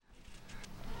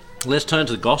Let's turn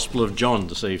to the Gospel of John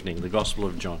this evening, the Gospel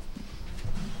of John.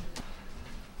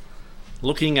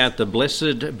 Looking at the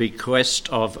blessed bequest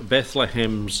of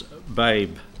Bethlehem's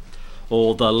babe,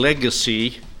 or the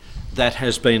legacy that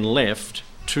has been left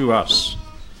to us.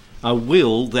 A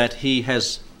will that he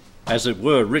has, as it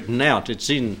were, written out. It's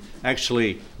in,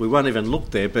 actually, we won't even look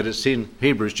there, but it's in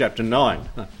Hebrews chapter 9.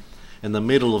 In the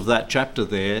middle of that chapter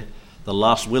there, the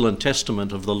last will and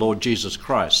testament of the Lord Jesus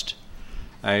Christ.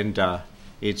 And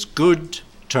it's good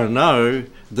to know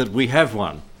that we have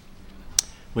one.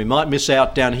 We might miss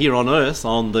out down here on earth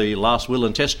on the last will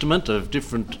and testament of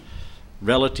different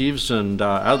relatives and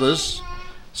others.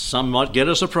 Some might get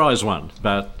a surprise one,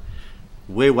 but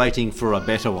we're waiting for a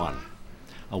better one.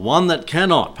 A one that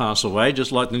cannot pass away,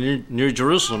 just like the New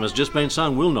Jerusalem has just been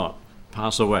sung, will not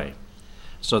pass away.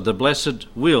 So the blessed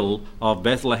will of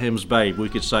Bethlehem's babe, we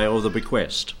could say, or the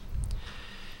bequest.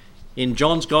 In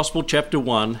John's Gospel, chapter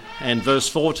 1 and verse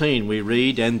 14, we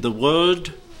read, "And the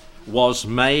Word was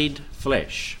made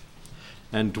flesh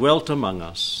and dwelt among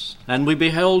us, and we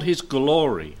beheld his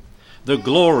glory. The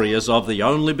glory as of the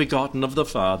only begotten of the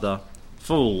Father,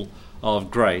 full of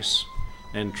grace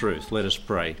and truth." Let us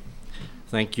pray.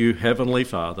 Thank you, Heavenly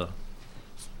Father,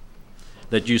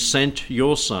 that you sent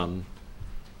your Son,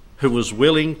 who was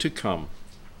willing to come,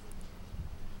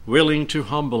 willing to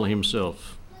humble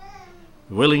himself,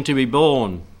 willing to be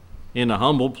born in a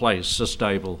humble place, a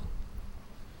stable,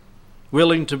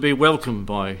 willing to be welcomed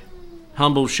by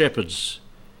humble shepherds,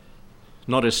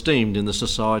 not esteemed in the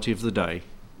society of the day,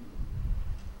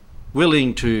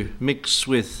 willing to mix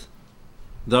with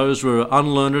those who are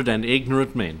unlearned and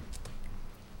ignorant men,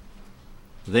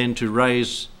 then to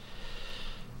raise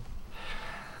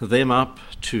them up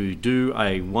to do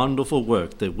a wonderful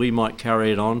work that we might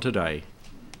carry it on today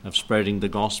of spreading the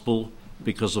gospel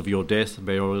because of your death,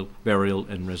 burial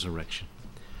and resurrection.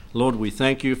 Lord, we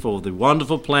thank you for the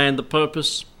wonderful plan, the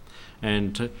purpose,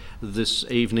 and this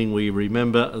evening we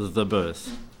remember the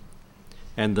birth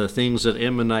and the things that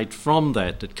emanate from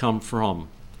that come from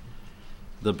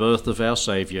the birth of our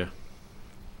Saviour,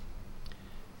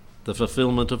 the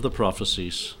fulfillment of the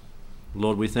prophecies.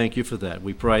 Lord, we thank you for that.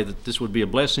 We pray that this would be a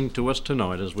blessing to us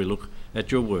tonight as we look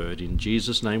at your word. In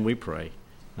Jesus' name we pray.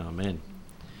 Amen.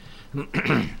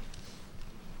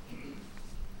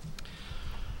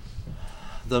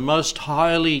 The most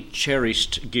highly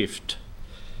cherished gift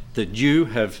that you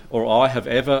have or I have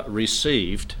ever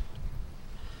received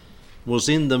was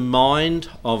in the mind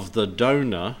of the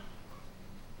donor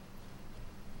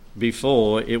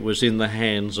before it was in the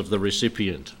hands of the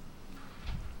recipient.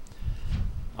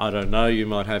 I don't know, you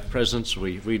might have presents,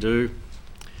 we do,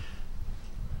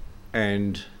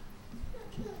 and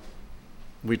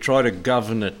we try to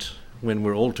govern it when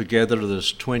we're all together.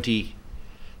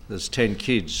 There's 10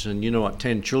 kids, and you know what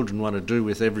 10 children want to do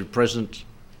with every present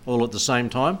all at the same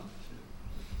time?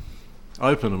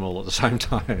 Open them all at the same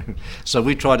time. So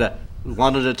we try to,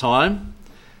 one at a time,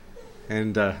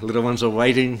 and little ones are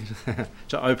waiting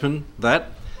to open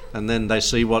that, and then they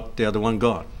see what the other one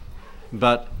got.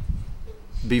 But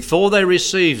before they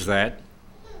receive that,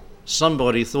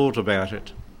 somebody thought about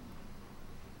it.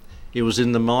 It was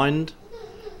in the mind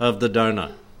of the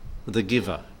donor, the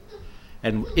giver.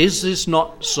 And is this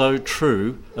not so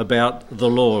true about the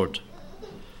Lord,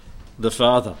 the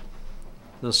Father?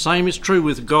 The same is true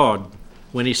with God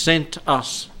when he sent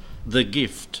us the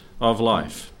gift of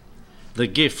life, the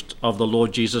gift of the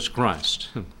Lord Jesus Christ.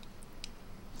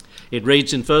 It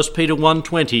reads in 1 Peter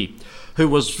 1:20,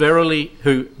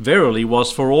 who verily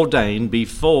was foreordained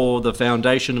before the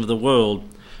foundation of the world,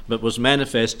 but was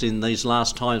manifest in these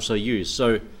last times for you.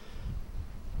 So,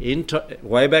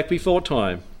 way back before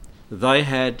time, they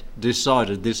had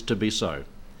decided this to be so,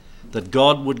 that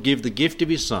God would give the gift of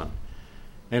his Son.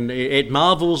 And it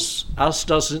marvels us,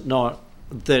 does it not,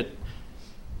 that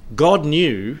God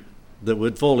knew that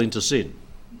we'd fall into sin.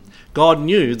 God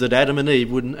knew that Adam and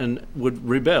Eve would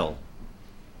rebel,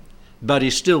 but he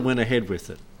still went ahead with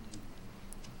it.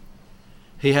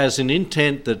 He has an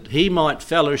intent that he might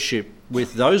fellowship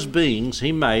with those beings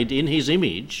he made in his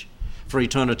image for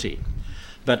eternity,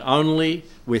 but only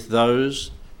with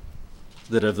those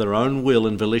that of their own will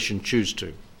and volition choose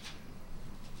to.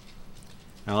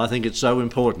 Now, I think it's so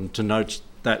important to note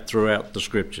that throughout the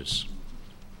scriptures.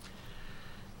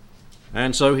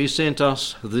 And so he sent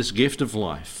us this gift of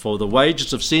life. For the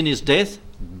wages of sin is death,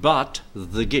 but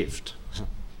the gift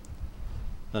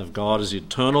of God is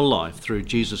eternal life through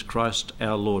Jesus Christ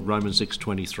our Lord, Romans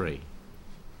 6:23.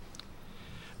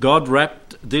 God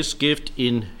wrapped this gift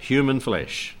in human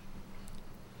flesh.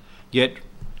 Yet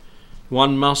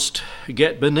one must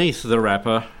get beneath the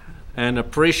wrapper and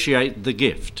appreciate the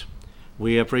gift.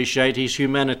 We appreciate his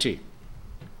humanity,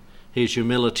 his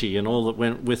humility and all that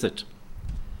went with it.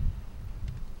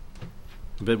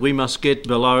 But we must get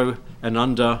below and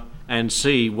under and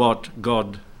see what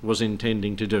God was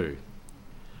intending to do.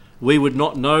 We would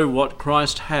not know what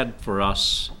Christ had for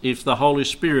us if the Holy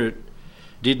Spirit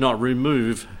did not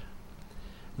remove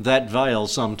that veil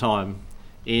sometime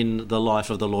in the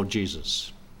life of the Lord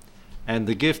Jesus. And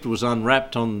the gift was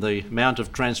unwrapped on the Mount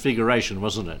of Transfiguration,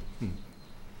 wasn't it?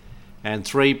 And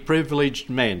three privileged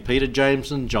men, Peter,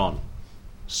 James and John,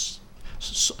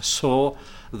 saw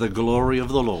the glory of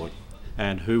the Lord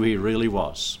and who he really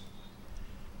was.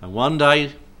 And one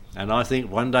day, and I think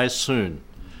one day soon,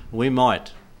 we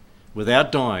might,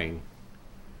 without dying,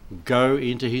 go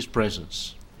into his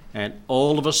presence and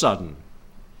all of a sudden,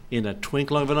 in a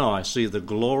twinkle of an eye, see the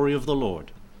glory of the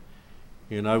Lord.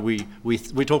 You know, we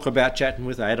talk about chatting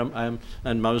with Adam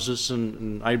and Moses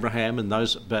and Abraham and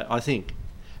those, but I think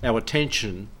our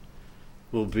attention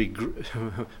will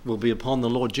be upon the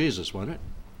Lord Jesus, won't it?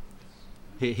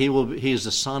 He is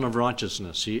the Son of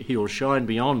righteousness. He will shine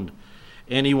beyond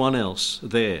anyone else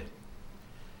there.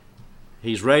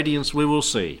 His radiance we will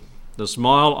see, the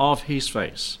smile of his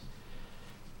face,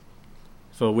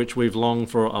 for which we've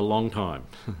longed for a long time.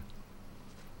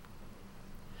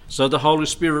 So the Holy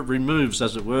Spirit removes,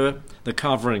 as it were, the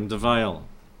covering, the veil.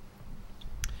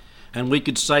 And we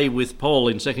could say with Paul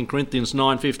in 2 Corinthians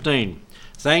 9:15,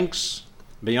 thanks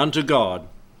be unto God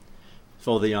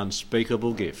for the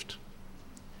unspeakable gift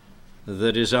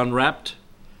that is unwrapped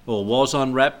or was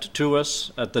unwrapped to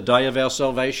us at the day of our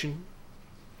salvation.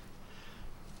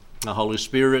 The Holy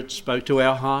Spirit spoke to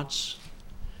our hearts,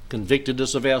 convicted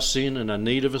us of our sin and our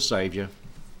need of a Saviour,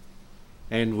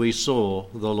 and we saw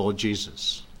the Lord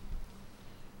Jesus.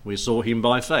 We saw him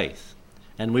by faith,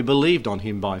 and we believed on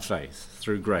him by faith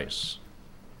through grace.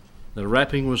 The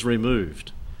wrapping was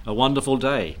removed. A wonderful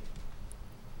day.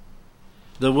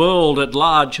 The world at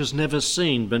large has never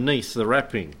seen beneath the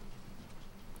wrapping.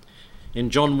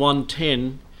 In John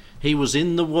 1:10, he was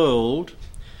in the world,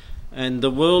 and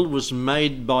the world was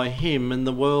made by him, and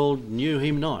the world knew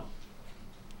him not.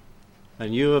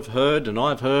 And you have heard, and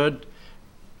I've heard,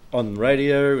 on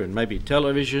radio and maybe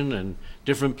television and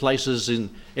different places in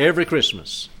every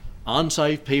Christmas,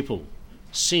 unsaved people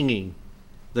singing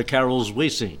the carols we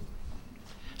sing,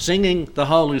 singing the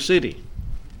Holy City.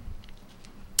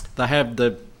 They have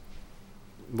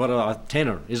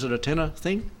tenor. Is it a tenor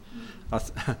thing?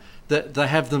 They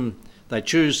have them, they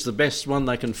choose the best one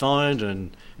they can find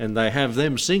and they have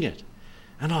them sing it.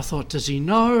 And I thought, does he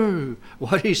know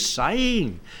what he's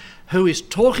saying? Who he's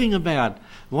talking about?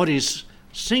 What he's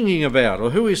singing about,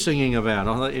 or who he's singing about?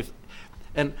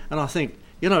 And I think,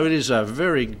 you know, it is a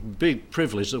very big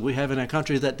privilege that we have in our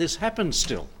country that this happens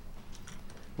still,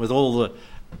 with all the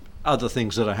other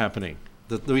things that are happening,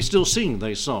 that we still sing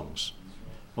these songs.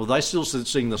 Well, they still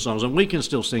sing the songs, and we can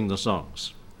still sing the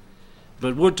songs.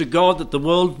 But would to God that the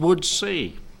world would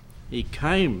see. He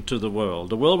came to the world.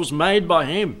 The world was made by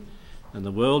him, and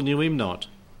the world knew him not.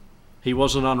 He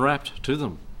wasn't unwrapped to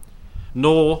them.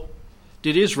 Nor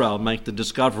did Israel make the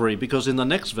discovery, because in the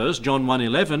next verse, John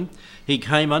 1:11, he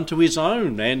came unto his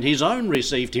own, and his own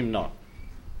received him not.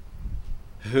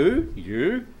 Who?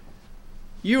 You?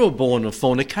 You were born of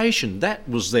fornication. That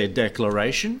was their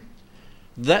declaration.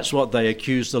 That's what they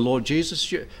accused the Lord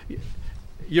Jesus.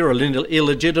 You're an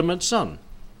illegitimate son.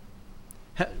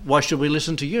 Why should we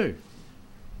listen to you?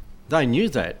 They knew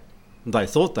that. They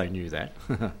thought they knew that.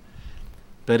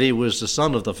 But he was the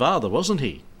Son of the Father, wasn't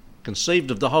he? Conceived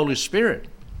of the Holy Spirit.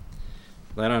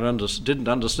 They didn't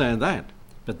understand that.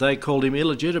 But they called him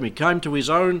illegitimate. He came to his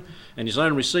own, and his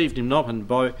own received him not. And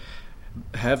boy,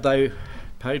 have they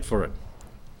paid for it,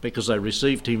 because they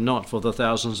received him not for the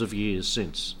thousands of years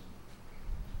since.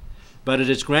 But it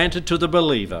is granted to the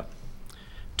believer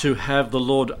to have the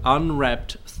Lord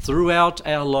unwrapped throughout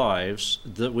our lives,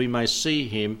 that we may see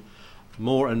him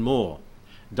more and more.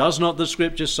 Does not the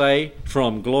Scripture say,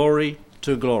 from glory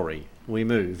to glory we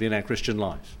move in our Christian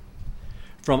life?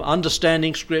 From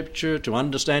understanding Scripture to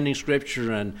understanding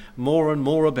Scripture, and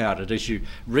more about it. As you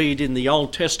read in the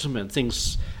Old Testament,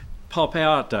 things pop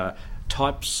out,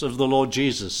 types of the Lord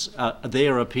Jesus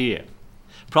there appear.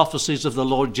 Prophecies of the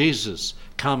Lord Jesus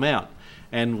come out,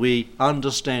 and we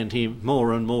understand him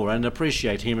more and more and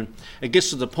appreciate him. And it gets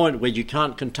to the point where you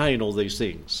can't contain all these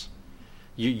things.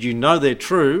 You know they're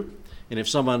true, and if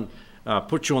someone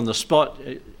puts you on the spot,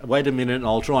 wait a minute and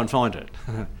I'll try and find it.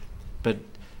 But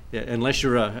unless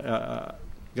you're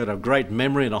got a great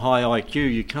memory and a high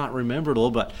IQ, you can't remember it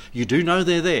all, but you do know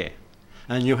they're there,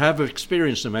 and you have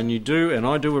experienced them, and you do, and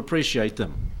I do appreciate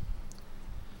them.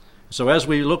 So as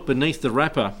we look beneath the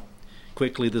wrapper,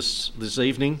 quickly this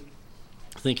evening,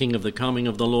 thinking of the coming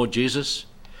of the Lord Jesus.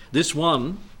 This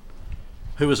one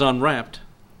who is unwrapped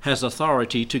has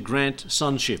authority to grant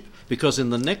sonship, because in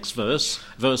the next verse,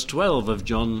 verse 12 of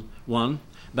John 1,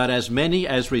 but as many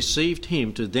as received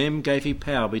him, to them gave he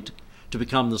power to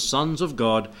become the sons of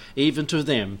God, even to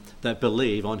them that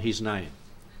believe on his name.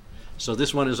 So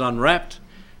this one is unwrapped,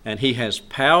 and he has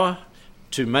power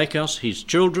to make us his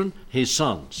children, his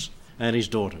sons and his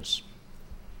daughters.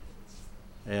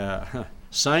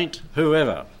 Saint,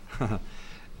 whoever.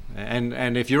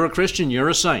 and if you're a Christian, you're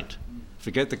a saint.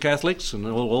 Forget the Catholics and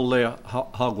all their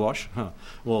hogwash,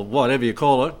 or whatever you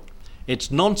call it. It's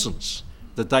nonsense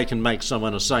that they can make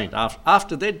someone a saint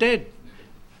after they're dead.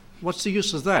 What's the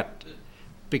use of that?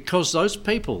 Because those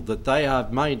people that they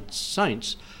have made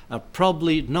saints are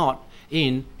probably not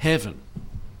in heaven.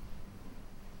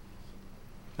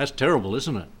 That's terrible,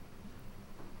 isn't it?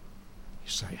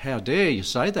 You say, how dare you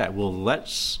say that? Well,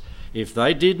 that's if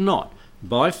they did not,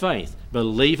 by faith,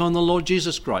 believe on the Lord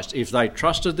Jesus Christ, if they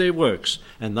trusted their works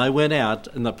and they went out,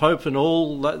 and the Pope and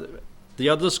all the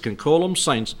others can call them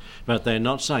saints, but they're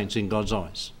not saints in God's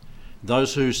eyes.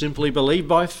 Those who simply believe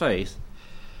by faith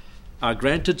are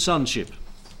granted sonship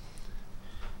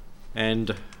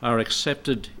and are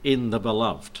accepted in the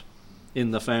beloved,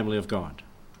 in the family of God.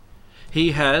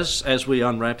 He has, as we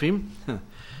unwrap him,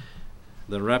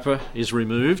 the wrapper is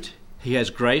removed. He has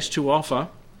grace to offer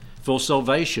for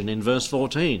salvation in verse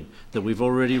 14 that we've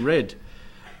already read.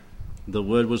 The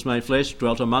Word was made flesh,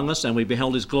 dwelt among us, and we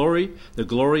beheld his glory. The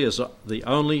glory is the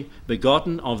only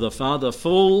begotten of the Father,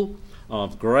 full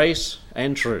of grace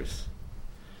and truth.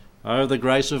 Oh, the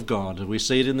grace of God. We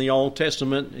see it in the Old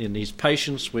Testament, in his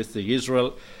patience with the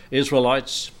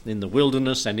Israelites in the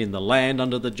wilderness and in the land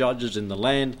under the judges, in the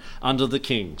land under the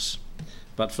kings.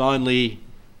 But finally,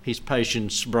 his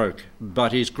patience broke,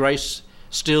 but his grace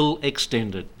still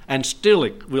extended, and still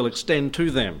it will extend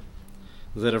to them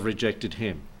that have rejected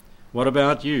him. What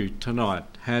about you tonight?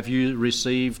 Have you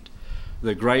received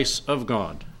the grace of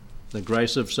God, the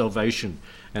grace of salvation?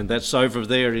 And that's over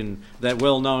there in that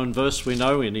well-known verse we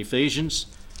know in Ephesians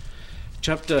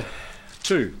chapter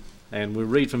 2. And we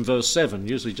read from verse 7.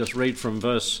 Usually just read from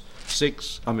verse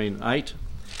 8.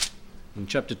 In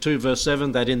chapter 2, verse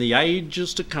 7, that in the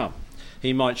ages to come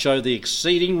he might show the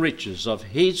exceeding riches of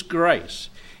his grace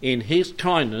in his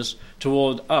kindness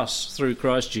toward us through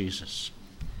Christ Jesus.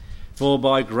 For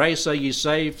by grace are ye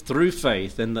saved through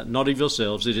faith, and that not of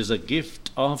yourselves, it is a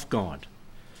gift of God,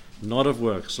 not of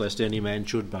works, lest any man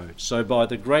should boast. So by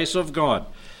the grace of God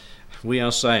we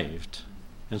are saved.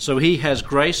 And so he has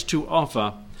grace to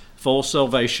offer for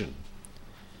salvation.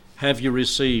 Have you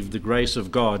received the grace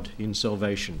of God in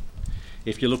salvation?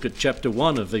 If you look at chapter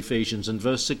 1 of Ephesians and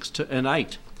verse 6 and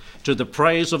 8, to the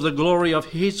praise of the glory of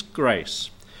his grace,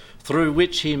 through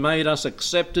which he made us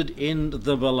accepted in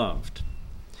the beloved,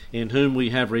 in whom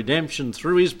we have redemption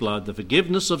through his blood, the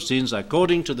forgiveness of sins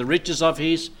according to the riches of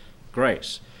his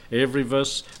grace. Every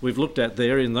verse we've looked at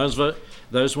there in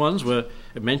those ones where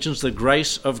it mentions the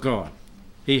grace of God.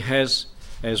 He has,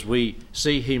 as we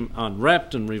see him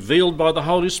unwrapped and revealed by the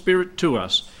Holy Spirit to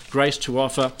us, grace to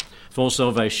offer for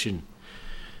salvation.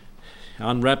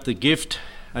 Unwrap the gift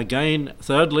again,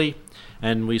 thirdly,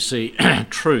 and we see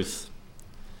truth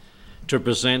to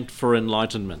present for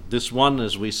enlightenment. This one,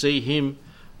 as we see him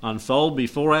unfold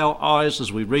before our eyes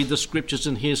as we read the scriptures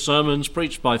and hear sermons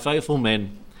preached by faithful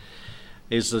men,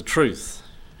 is the truth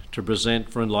to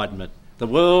present for enlightenment. The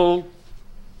world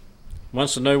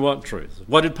wants to know what truth.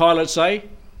 What did Pilate say?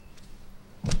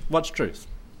 What's truth?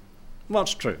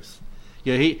 What's truth?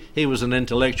 Yeah, he was an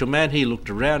intellectual man. He looked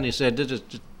around and he said,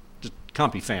 it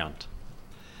can't be found.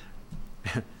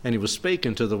 And he was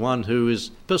speaking to the one who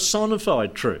is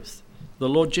personified truth, the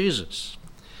Lord Jesus.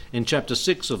 In chapter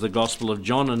 6 of the Gospel of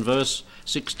John and verse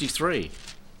 63.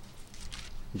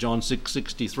 John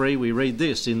 6:63, we read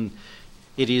this,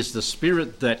 it is the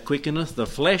Spirit that quickeneth, the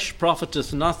flesh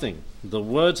profiteth nothing. The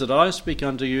words that I speak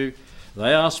unto you,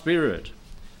 they are spirit,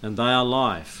 and they are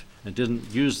life. It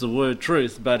didn't use the word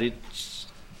truth, but it's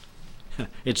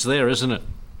there, isn't it?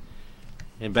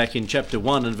 And back in chapter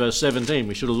 1 and verse 17,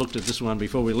 we should have looked at this one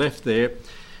before we left there.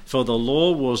 For the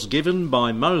law was given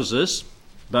by Moses,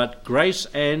 but grace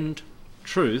and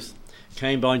truth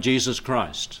came by Jesus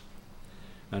Christ.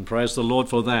 And praise the Lord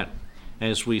for that.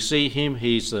 As we see him,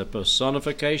 he's the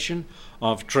personification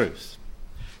of truth.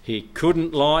 He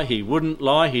couldn't lie, he wouldn't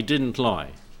lie, he didn't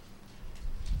lie.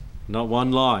 Not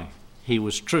one lie. He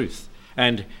was truth.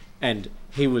 And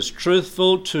he was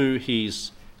truthful to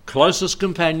his closest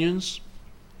companions.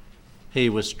 He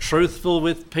was truthful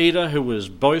with Peter, who was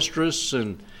boisterous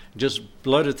and just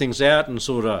blurted things out and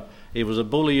sort of, he was a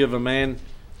bully of a man.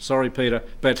 Sorry, Peter,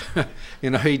 but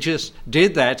he just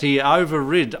did that. He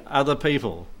overrid other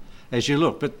people as you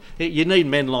look. But you need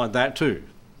men like that too,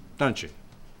 don't you?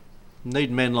 You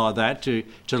need men like that to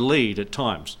lead at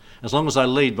times, as long as they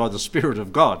lead by the Spirit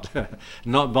of God,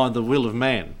 not by the will of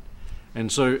man.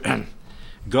 And so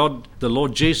God, the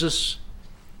Lord Jesus,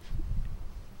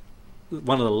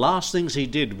 one of the last things he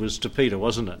did was to Peter,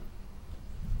 wasn't it?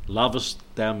 Lovest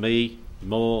thou me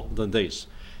more than these?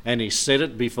 And he said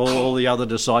it before all the other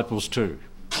disciples too.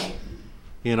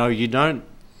 You don't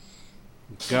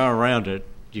go around it,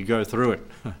 you go through it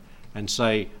and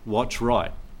say what's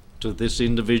right to this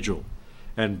individual.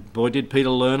 And boy, did Peter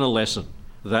learn a lesson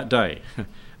that day.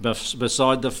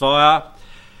 Beside the fire,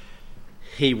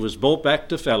 he was brought back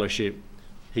to fellowship.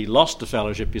 He lost the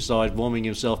fellowship beside warming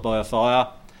himself by a fire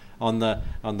on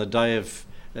the day of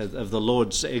the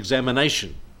Lord's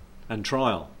examination and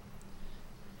trial.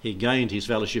 He gained his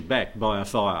fellowship back by a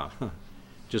fire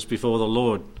just before the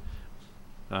Lord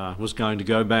was going to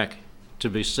go back to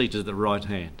be seated at the right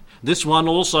hand. This one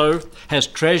also has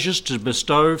treasures to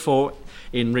bestow for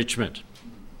enrichment.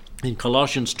 In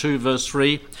Colossians 2 verse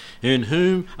 3, in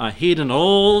whom are hidden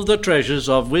all the treasures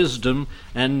of wisdom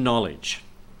and knowledge.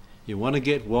 You want to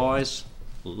get wise?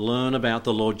 Learn about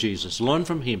the Lord Jesus. Learn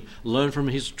from him. Learn from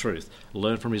his truth.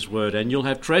 Learn from his word, and you'll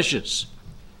have treasures.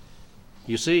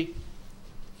 You see,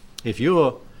 if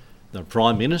you're the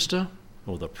Prime Minister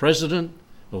or the President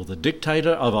or the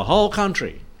dictator of a whole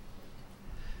country,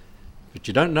 but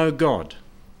you don't know God,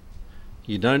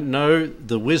 you don't know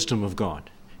the wisdom of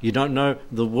God, you don't know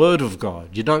the Word of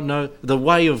God, you don't know the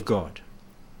way of God,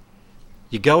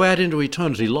 you go out into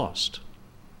eternity lost.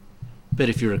 But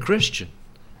if you're a Christian,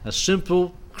 a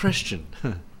simple Christian,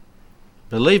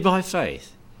 believe by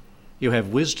faith, you have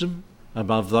wisdom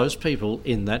above those people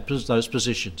in those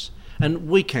positions. And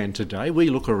we can today. We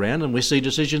look around and we see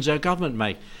decisions our government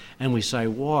make, and we say,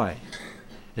 why?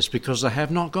 It's because they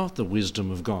have not got the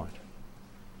wisdom of God.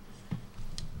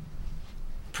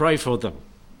 Pray for them.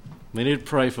 We need to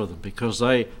pray for them because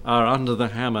they are under the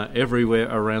hammer everywhere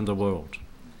around the world.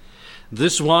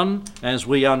 This one, as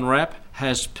we unwrap,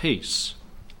 has peace.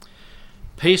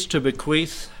 Peace to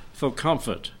bequeath for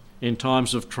comfort in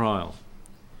times of trial.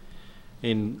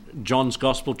 In John's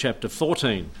Gospel, chapter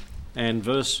 14 and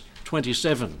verse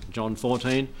 27, John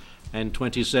 14 and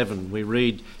 27, we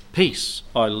read, peace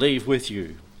I leave with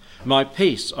you, my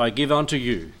peace I give unto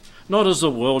you, not as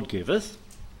the world giveth,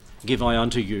 give I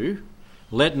unto you.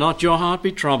 Let not your heart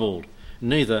be troubled,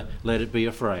 neither let it be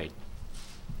afraid.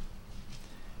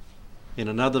 In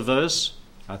another verse,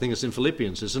 I think it's in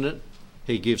Philippians, isn't it?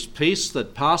 He gives peace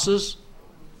that passes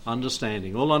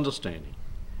understanding, all understanding.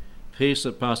 Peace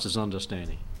that passes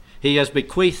understanding. He has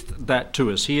bequeathed that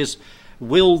to us. He has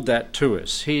willed that to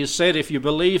us. He has said, if you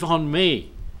believe on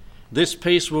me, this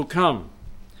peace will come.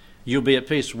 You'll be at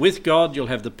peace with God, you'll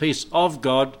have the peace of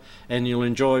God, and you'll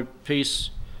enjoy peace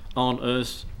on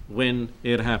earth when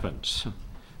it happens.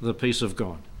 The peace of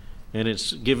God. And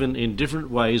it's given in different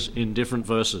ways in different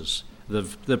verses.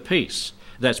 The peace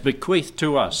that's bequeathed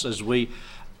to us as we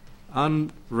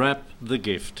unwrap the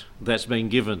gift that's been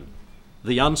given,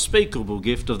 the unspeakable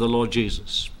gift of the Lord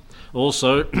Jesus.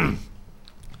 Also,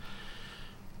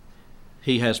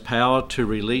 he has power to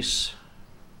release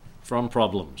from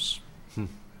problems.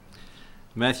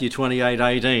 Matthew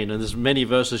 28:18, and there's many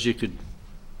verses you could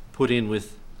put in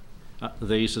with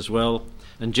these as well.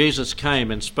 And Jesus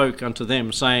came and spoke unto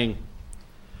them, saying,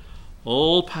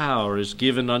 all power is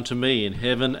given unto me in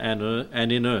heaven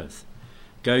and in earth.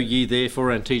 Go ye therefore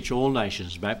and teach all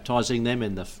nations, baptizing them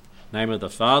in the name of the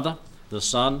Father, the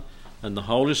Son, and the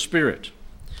Holy Spirit.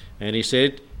 And he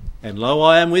said, and lo,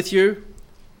 I am with you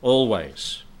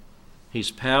always.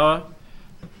 His power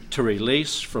to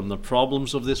release from the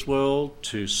problems of this world,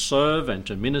 to serve and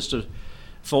to minister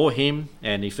for him,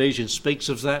 and Ephesians speaks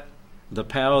of that, the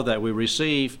power that we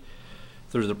receive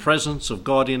through the presence of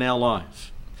God in our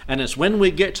life. And it's when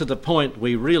we get to the point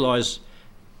we realise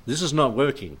this is not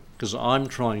working because I'm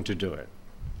trying to do it.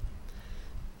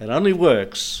 It only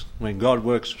works when God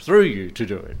works through you to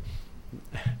do it.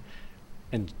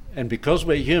 And because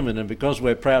we're human and because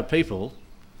we're proud people,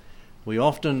 we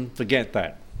often forget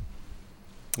that.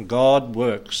 God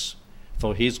works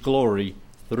for his glory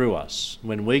through us.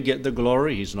 When we get the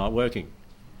glory, he's not working.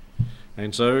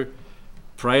 And so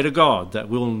pray to God that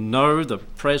we'll know the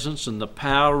presence and the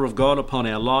power of God upon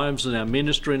our lives and our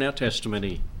ministry and our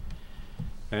testimony.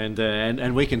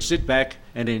 And we can sit back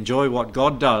and enjoy what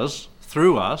God does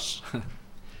through us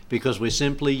because we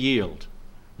simply yield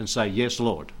and say, yes,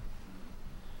 Lord,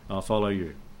 I'll follow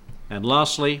you. And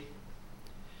lastly,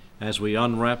 as we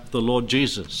unwrap the Lord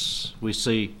Jesus, we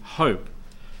see hope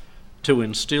to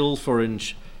instill for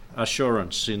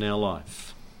assurance in our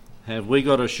life. Have we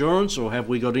got assurance or have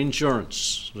we got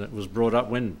insurance? That was brought up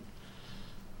when?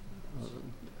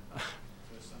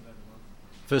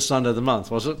 First Sunday of the month,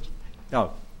 was it?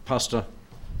 Oh, Pastor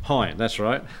Hine, that's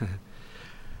right.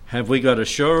 Have we got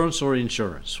assurance or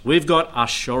insurance? We've got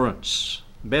assurance,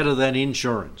 better than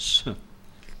insurance.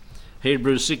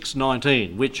 Hebrews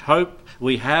 6:19, which hope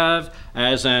we have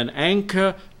as an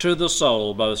anchor to the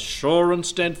soul, both sure and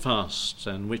steadfast,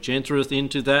 and which entereth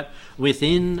into that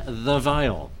within the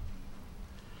veil.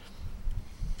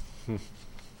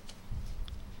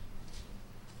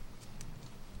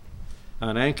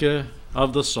 An anchor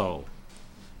of the soul.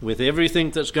 With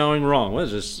everything that's going wrong. Well,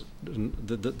 there's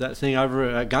that thing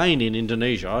over again in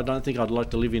Indonesia. I don't think I'd like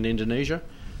to live in Indonesia,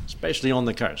 especially on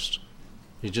the coast.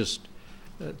 It's just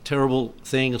terrible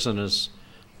things, and there's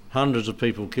hundreds of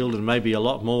people killed and maybe a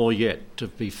lot more yet to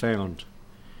be found.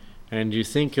 And you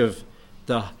think of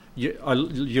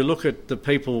you look at the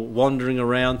people wandering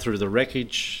around through the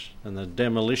wreckage and the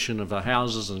demolition of the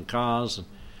houses and cars,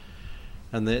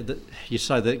 and you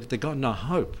say they've got no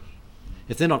hope.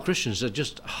 If they're not Christians, they're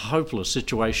just a hopeless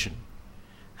situation.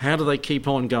 How do they keep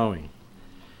on going?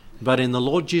 But in the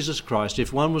Lord Jesus Christ,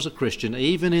 if one was a Christian,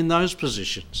 even in those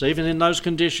positions, even in those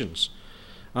conditions,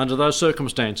 under those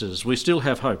circumstances, we still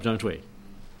have hope, don't we?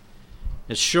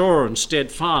 It's sure and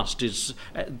steadfast. It's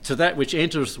to that which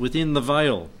enters within the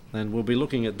veil. And we'll be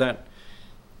looking at that,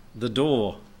 the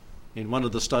door, in one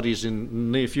of the studies in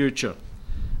the near future.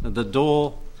 The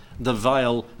door, the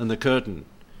veil, and the curtain.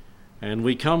 And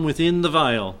we come within the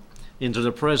veil into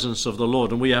the presence of the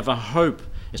Lord, and we have a hope.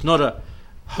 It's not a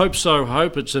hope-so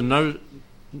hope, it's a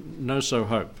no-so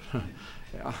hope.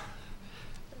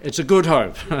 It's a good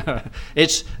hope.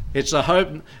 It's a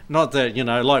hope, not that,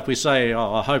 like we say,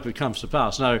 I hope it comes to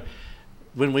pass. No,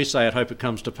 when we say I hope it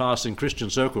comes to pass in Christian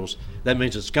circles, that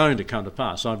means it's going to come to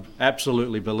pass. I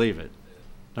absolutely believe it.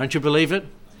 Don't you believe it?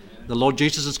 Amen. The Lord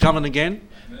Jesus is coming again.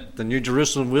 Amen. The New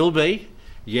Jerusalem will be,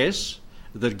 yes.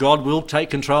 That God will take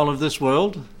control of this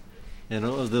world, and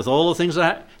with all the things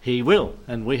that He will.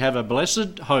 And we have a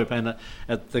blessed hope and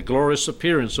at the glorious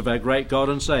appearance of our great God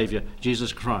and Saviour,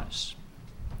 Jesus Christ.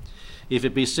 If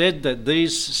it be said that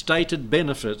these stated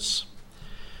benefits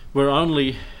were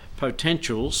only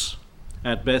potentials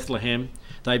at Bethlehem,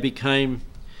 they became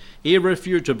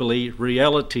irrefutably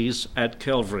realities at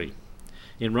Calvary.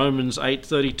 In Romans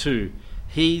 8:32,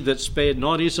 he that spared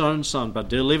not his own son, but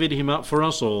delivered him up for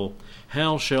us all,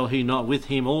 how shall he not with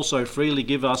him also freely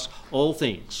give us all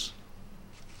things?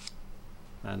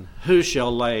 And who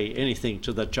shall lay anything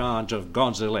to the charge of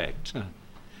God's elect?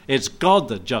 It's God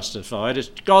that justified, it's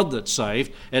God that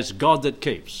saved, it's God that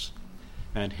keeps.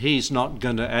 And He's not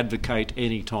going to advocate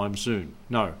any time soon.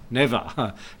 No,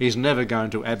 never. He's never going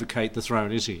to advocate the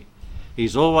throne, is He?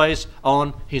 He's always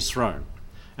on His throne.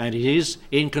 And He is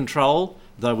in control,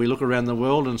 though we look around the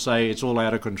world and say it's all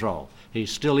out of control.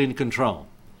 He's still in control.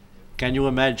 Can you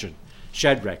imagine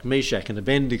Shadrach, Meshach and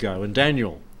Abednego and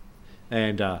Daniel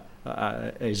and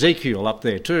Ezekiel up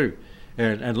there too,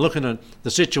 and looking at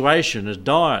the situation as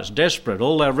dire, as desperate.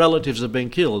 All our relatives have been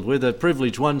killed. We're the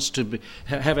privileged ones to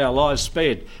have our lives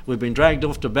spared. We've been dragged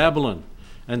off to Babylon,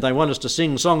 and they want us to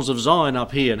sing songs of Zion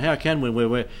up here. And how can we?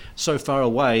 We're so far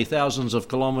away, thousands of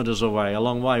kilometres away, a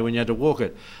long way when you had to walk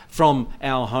it from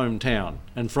our hometown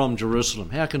and from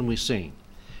Jerusalem. How can we sing?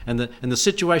 And the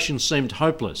situation seemed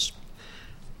hopeless,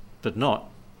 but not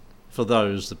for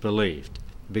those that believed,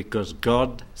 because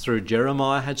God, through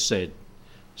Jeremiah, had said,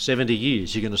 70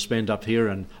 years you're going to spend up here.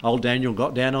 And old Daniel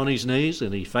got down on his knees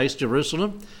and he faced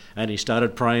Jerusalem and he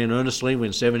started praying earnestly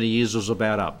when 70 years was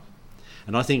about up.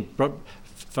 And I think,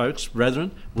 folks,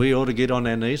 brethren, we ought to get on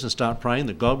our knees and start praying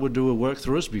that God would do a work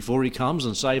through us before He comes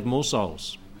and save more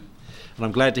souls. And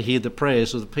I'm glad to hear the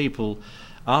prayers of the people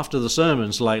after the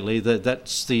sermons lately,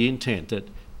 that's the intent, that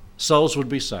souls would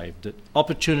be saved, that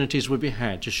opportunities would be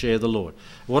had to share the Lord.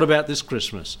 What about this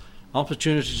Christmas?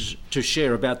 Opportunities to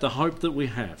share about the hope that we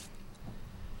have,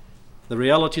 the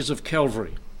realities of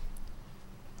Calvary,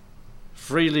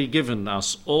 freely given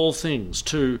us all things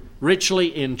to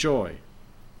richly enjoy.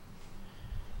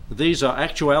 These are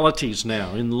actualities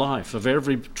now in life of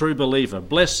every true believer.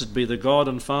 Blessed be the God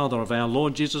and Father of our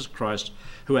Lord Jesus Christ,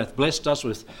 who hath blessed us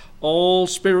with all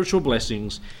spiritual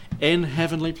blessings in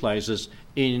heavenly places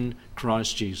in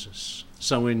Christ Jesus.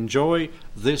 So enjoy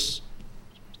this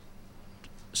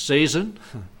season,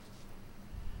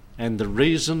 and the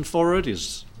reason for it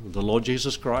is the Lord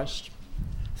Jesus Christ.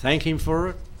 Thank Him for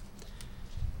it.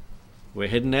 We're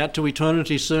heading out to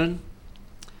eternity soon.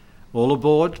 All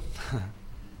aboard.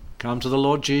 come to the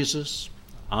Lord Jesus,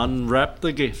 unwrap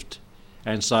the gift,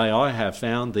 and say, I have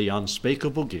found the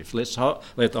unspeakable gift.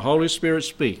 Let the Holy Spirit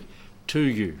speak to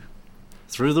you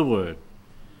through the word,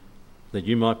 that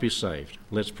you might be saved.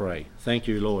 Let's pray. Thank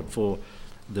you, Lord, for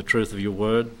the truth of your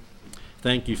word.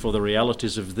 Thank you for the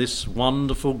realities of this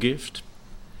wonderful gift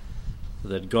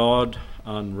that God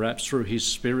unwraps through his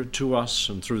Spirit to us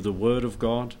and through the word of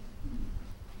God.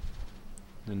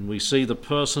 And we see the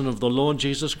person of the Lord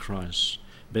Jesus Christ.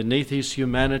 Beneath his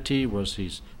humanity was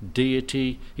his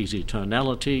deity, his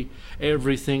eternality.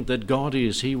 Everything that God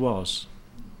is, he was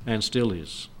and still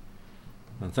is.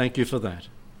 And thank you for that.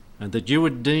 And that you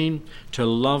would deign to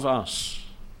love us,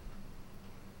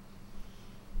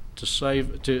 to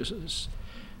save,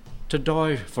 to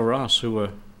die for us who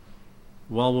were,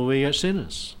 while we were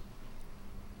sinners,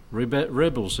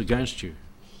 rebels against you.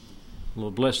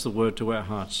 Lord, bless the word to our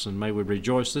hearts, and may we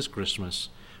rejoice this Christmas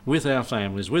with our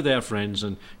families, with our friends,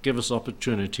 and give us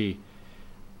opportunity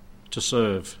to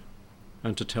serve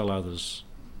and to tell others.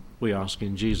 We ask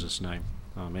in Jesus' name.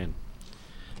 Amen.